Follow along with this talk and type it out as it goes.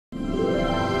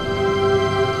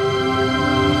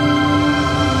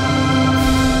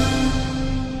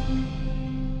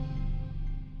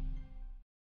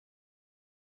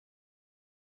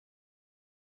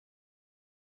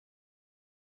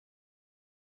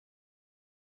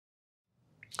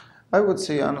I would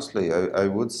say, honestly, I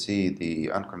would see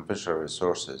the unconventional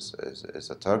resources as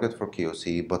a target for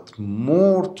KOC, but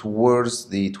more towards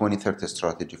the 2030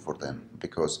 strategy for them,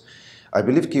 because I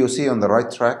believe KOC on the right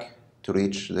track to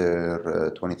reach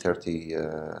their 2030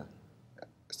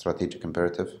 strategic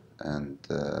imperative, and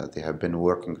they have been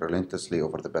working relentlessly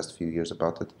over the past few years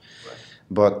about it. Right.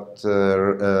 But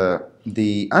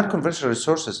the unconventional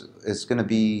resources is going to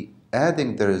be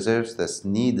adding the reserves that's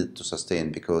needed to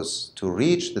sustain, because to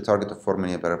reach the target of 4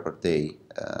 million barrels per day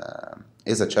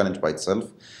is a challenge by itself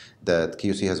that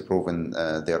QC has proven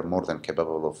they are more than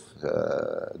capable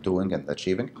of doing and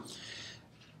achieving.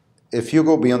 If you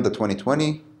go beyond the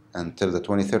 2020 until the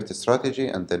 2030 strategy,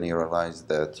 and then you realize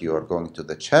that you are going to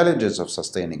the challenges of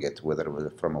sustaining it, whether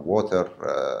from a water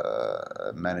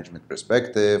management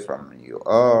perspective, from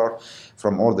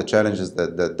from all the challenges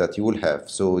that you will have.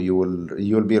 So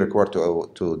you'll be required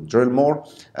to drill more,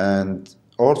 and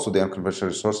also the unconventional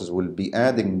resources will be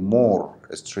adding more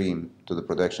stream to the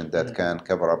production that can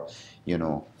cover up,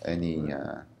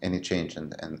 any change in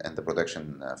the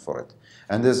production for it.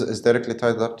 And this is directly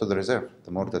tied up to the reserve.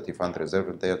 The more that you find the reserve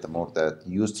in there, the more that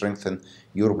you strengthen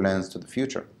your plans to the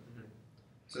future.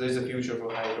 So there's a future for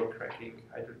hydrocracking,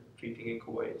 hydrotreating in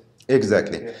Kuwait.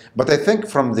 Exactly. Yeah. But I think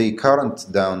from the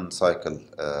current down cycle,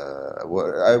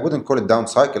 I wouldn't call it down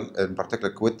cycle. In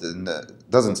particular, Kuwait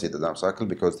doesn't see the down cycle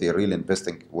because they are really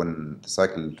investing when the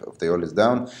cycle of the oil is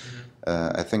down.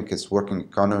 I think it's working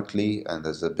economically and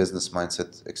as a business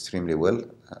mindset extremely well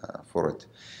for it.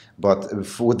 But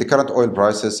with the current oil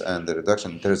prices and the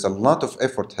reduction, there is a lot of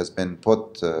effort has been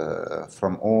put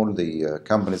from all the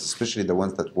companies, especially the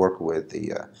ones that work with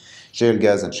the shale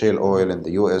gas and shale oil in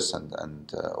the US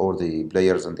and all the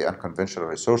players in the unconventional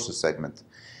resources segment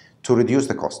to reduce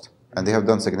the cost. And they have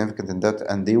done significant in that,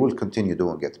 and they will continue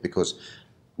doing it because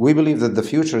we believe that the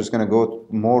future is going to go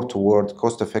more toward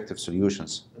cost-effective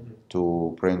solutions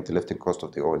to bring the lifting cost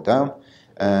of the oil down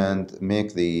and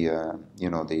make the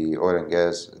the oil and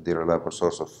gas the reliable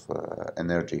source of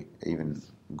energy even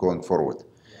going forward.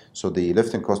 So the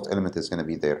lifting cost element is going to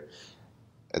be there.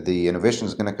 The innovation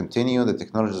is going to continue, the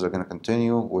technologies are going to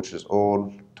continue, which is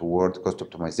all toward cost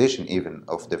optimization even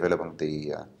of developing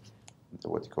the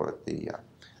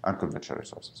unconventional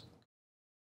resources.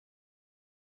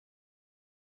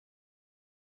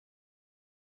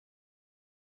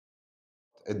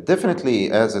 It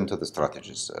definitely adds into the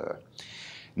strategies.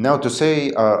 Now, to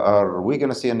say, are we going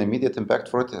to see an immediate impact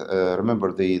for it?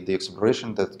 Remember, the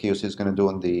exploration that KOC is going to do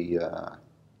in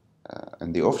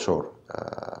the offshore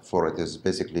for it is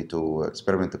basically to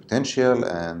experiment the potential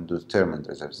and determine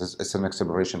reserves. It's an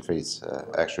exploration phase,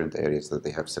 actually, in the areas that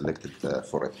they have selected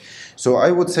for it. So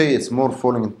I would say it's more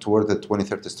falling toward the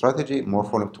 2030 strategy, more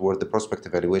falling toward the prospect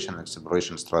evaluation and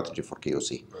exploration strategy for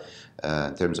KOC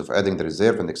in terms of adding the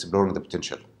reserve and exploring the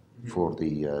potential for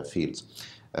the fields.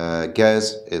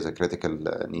 Gas is a critical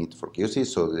need for KOC,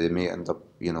 so they may end up,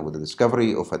 with the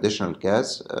discovery of additional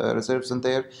gas reserves in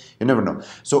there. You never know.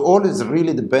 So all is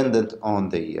really dependent on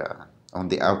the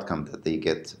outcome that they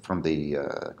get from the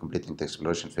completing the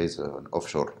exploration phase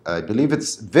offshore. I believe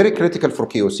it's very critical for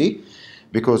KOC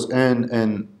because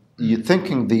in you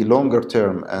thinking the longer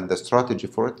term and the strategy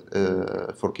for it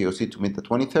for KOC to meet the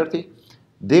 2030,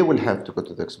 they will have to go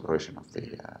to the exploration of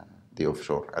the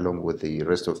offshore, along with the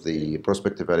rest of the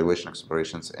prospect evaluation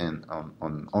explorations and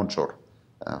on onshore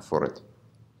for it.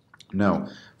 Now,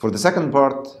 for the second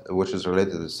part, which is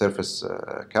related to the surface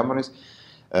companies,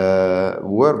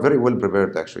 we're very well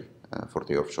prepared actually for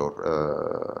the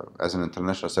offshore. As an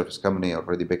international surface company,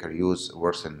 already Baker Hughes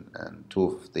works in two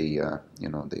of the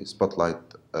the spotlight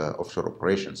offshore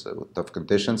operations with tough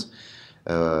conditions.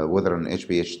 Whether on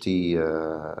HPHT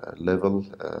level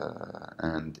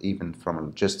and even from a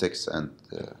logistics and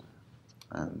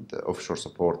offshore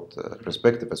support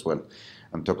perspective as well.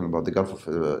 I'm talking about the Gulf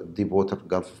of Deepwater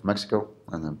Gulf of Mexico,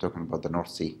 and I'm talking about the North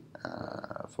Sea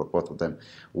for both of them,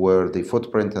 where the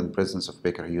footprint and presence of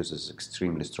Baker Hughes is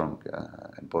extremely strong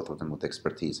in both of them with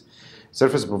expertise.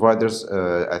 Service providers,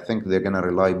 I think they're going to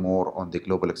rely more on the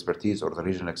global expertise or the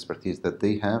regional expertise that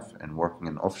they have in working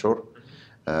in offshore.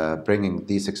 Bringing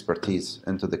this expertise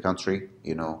into the country,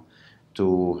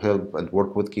 to help and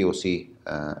work with KOC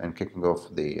and kicking off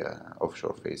the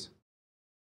offshore phase.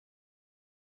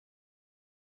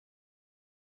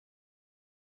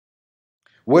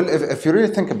 Well, if you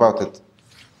really think about it,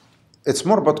 it's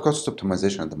more about cost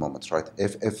optimization at the moment, right?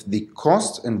 If the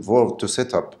cost involved to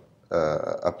set up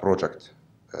a project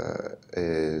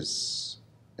is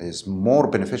more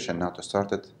beneficial now to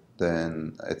start it,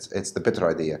 then it's the better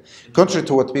idea. Contrary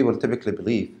to what people typically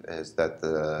believe is that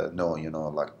no,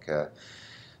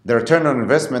 The return on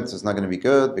investment is not going to be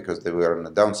good because they were in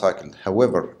a down cycle.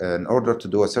 However, in order to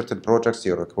do a certain projects,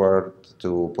 you're required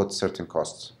to put certain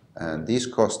costs. And these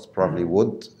costs probably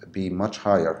would be much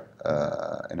higher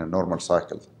in a normal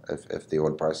cycle if the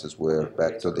oil prices were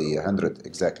back to the 100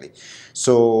 exactly.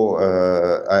 So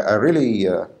I really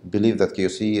believe that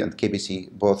KOC and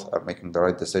KBC both are making the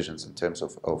right decisions in terms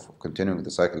of continuing the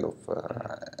cycle of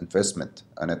investment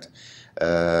on it.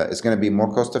 It's going to be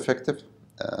more cost effective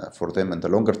for them in the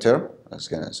longer term. It's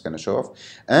going to show off,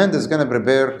 and it's going to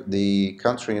prepare the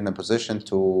country in a position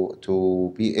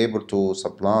to be able to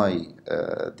supply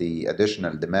the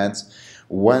additional demands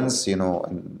once,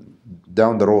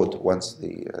 down the road, once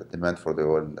the demand for the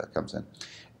oil comes in.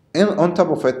 And on top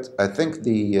of it, I think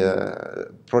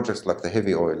the projects like the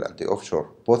heavy oil and the offshore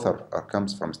both are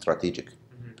comes from strategic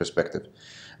perspective.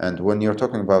 And when you're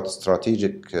talking about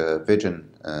strategic vision,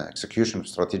 execution of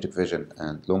strategic vision,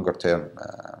 and longer term,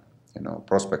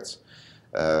 prospects,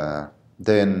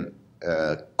 then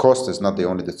cost is not the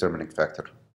only determining factor.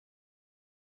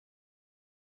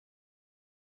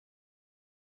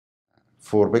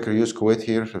 For Baker Hughes Kuwait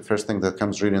here, the first thing that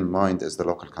comes really in mind is the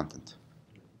local content.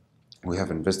 We have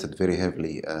invested very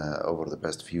heavily over the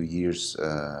past few years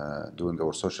doing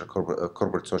our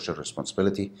corporate social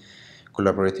responsibility,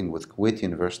 collaborating with Kuwait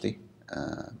University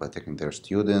by taking their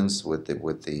students with the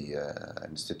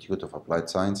Institute of Applied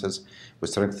Sciences. We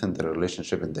strengthened the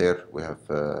relationship in there. We have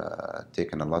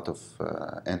taken a lot of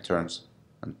interns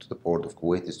onto the board of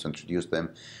Kuwait to introduce them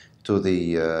to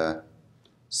the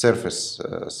service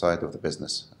side of the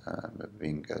business,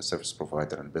 being a service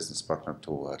provider and business partner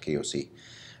to KOC.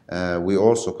 We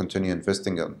also continue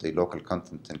investing in the local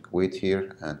content in Kuwait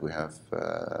here, and we have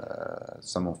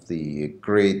some of the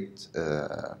great,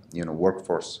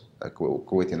 workforce,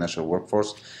 Kuwaiti national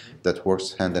workforce that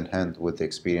works hand in hand with the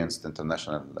experienced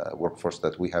international workforce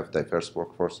that we have, diverse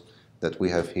workforce that we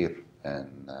have here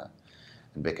in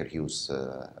Baker Hughes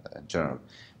in general.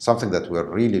 Something that we're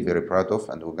really very proud of,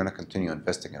 and we're going to continue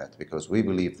investing in it because we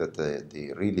believe that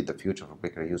the future of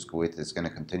Baker Hughes Kuwait is going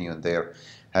to continue in there,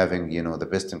 having the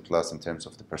best in class in terms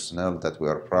of the personnel that we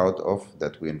are proud of,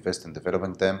 that we invest in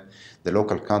developing them, the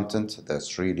local content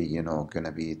that's really going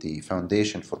to be the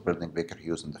foundation for building Baker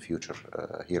Hughes in the future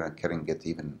here and carrying it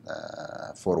even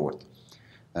forward.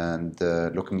 And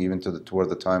looking even toward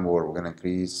the time where we're going to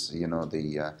increase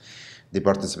the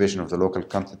participation of the local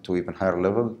content to even higher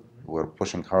level. We're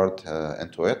pushing hard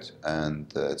into it,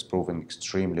 and it's proving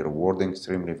extremely rewarding,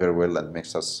 extremely very well, and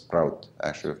makes us proud,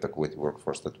 actually, of the Kuwaiti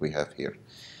workforce that we have here.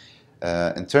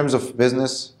 In terms of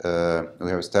business, we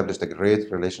have established a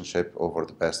great relationship over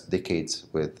the past decades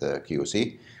with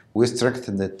KOC. We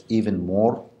strengthened it even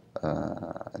more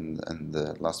in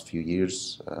the last few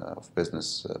years of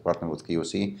business partner with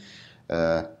KOC.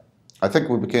 I think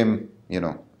we became,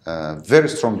 very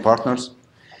strong partners,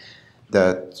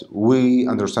 that we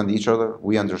understand each other,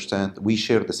 we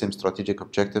share the same strategic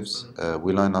objectives,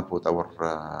 we line up with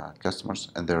our customers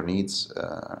and their needs,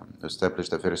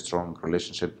 established a very strong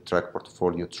relationship, track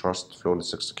portfolio, trust,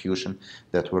 flawless execution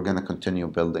that we're going to continue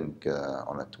building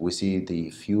on it. We see the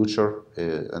future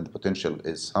and the potential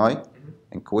is high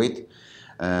in Kuwait,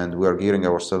 and we are gearing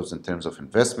ourselves in terms of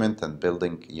investment and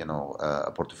building,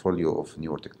 a portfolio of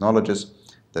newer technologies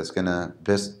that's going to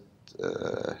best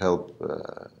help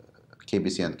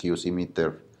KBC and KOC meet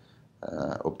their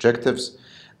objectives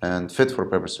and fit for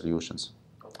purpose solutions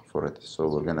for it. So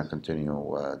we're going to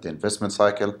continue the investment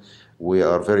cycle. We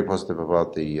are very positive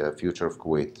about the future of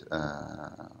Kuwait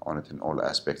on it in all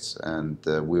aspects, and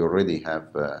we already have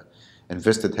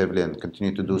invested heavily and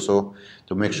continue to do so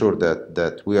to make sure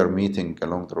that we are meeting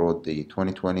along the road the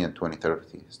 2020 and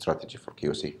 2030 strategy for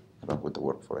KOC along with the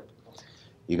work for it.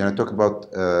 You're going to talk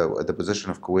about the position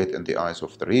of Kuwait in the eyes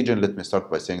of the region. Let me start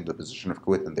by saying the position of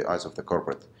Kuwait in the eyes of the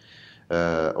corporate.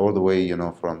 All the way,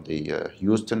 from the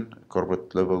Houston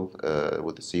corporate level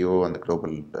with the CEO and the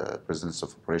global presidents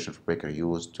of operation for Baker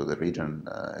Hughes to the region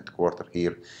headquarters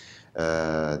here.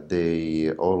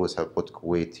 They always have put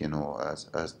Kuwait,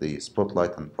 as the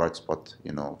spotlight and bright spot,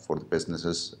 for the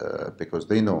businesses because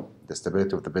they know the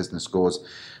stability of the business goes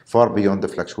far beyond the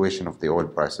fluctuation of the oil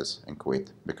prices in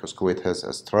Kuwait, because Kuwait has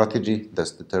a strategy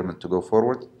that's determined to go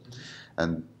forward,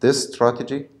 and this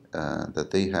strategy that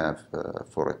they have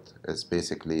for it is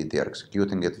basically they are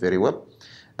executing it very well,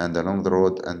 and along the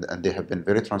road, and they have been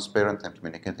very transparent in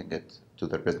communicating it to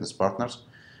their business partners.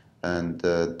 And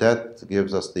that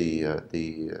gives us the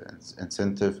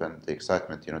incentive and the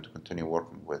excitement, to continue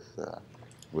working with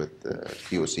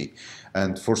KOC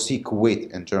and foresee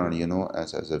Kuwait in general,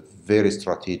 as a very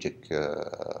strategic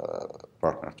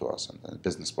partner to us and a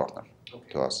business partner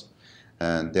to us.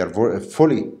 and they are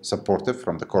fully supportive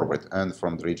from the corporate and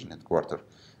from the region headquarter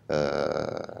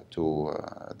to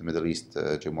the Middle East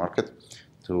geomarket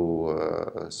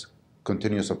to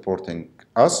continue supporting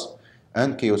us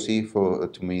and KOC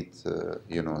to meet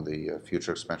the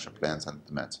future expansion plans and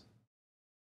demands.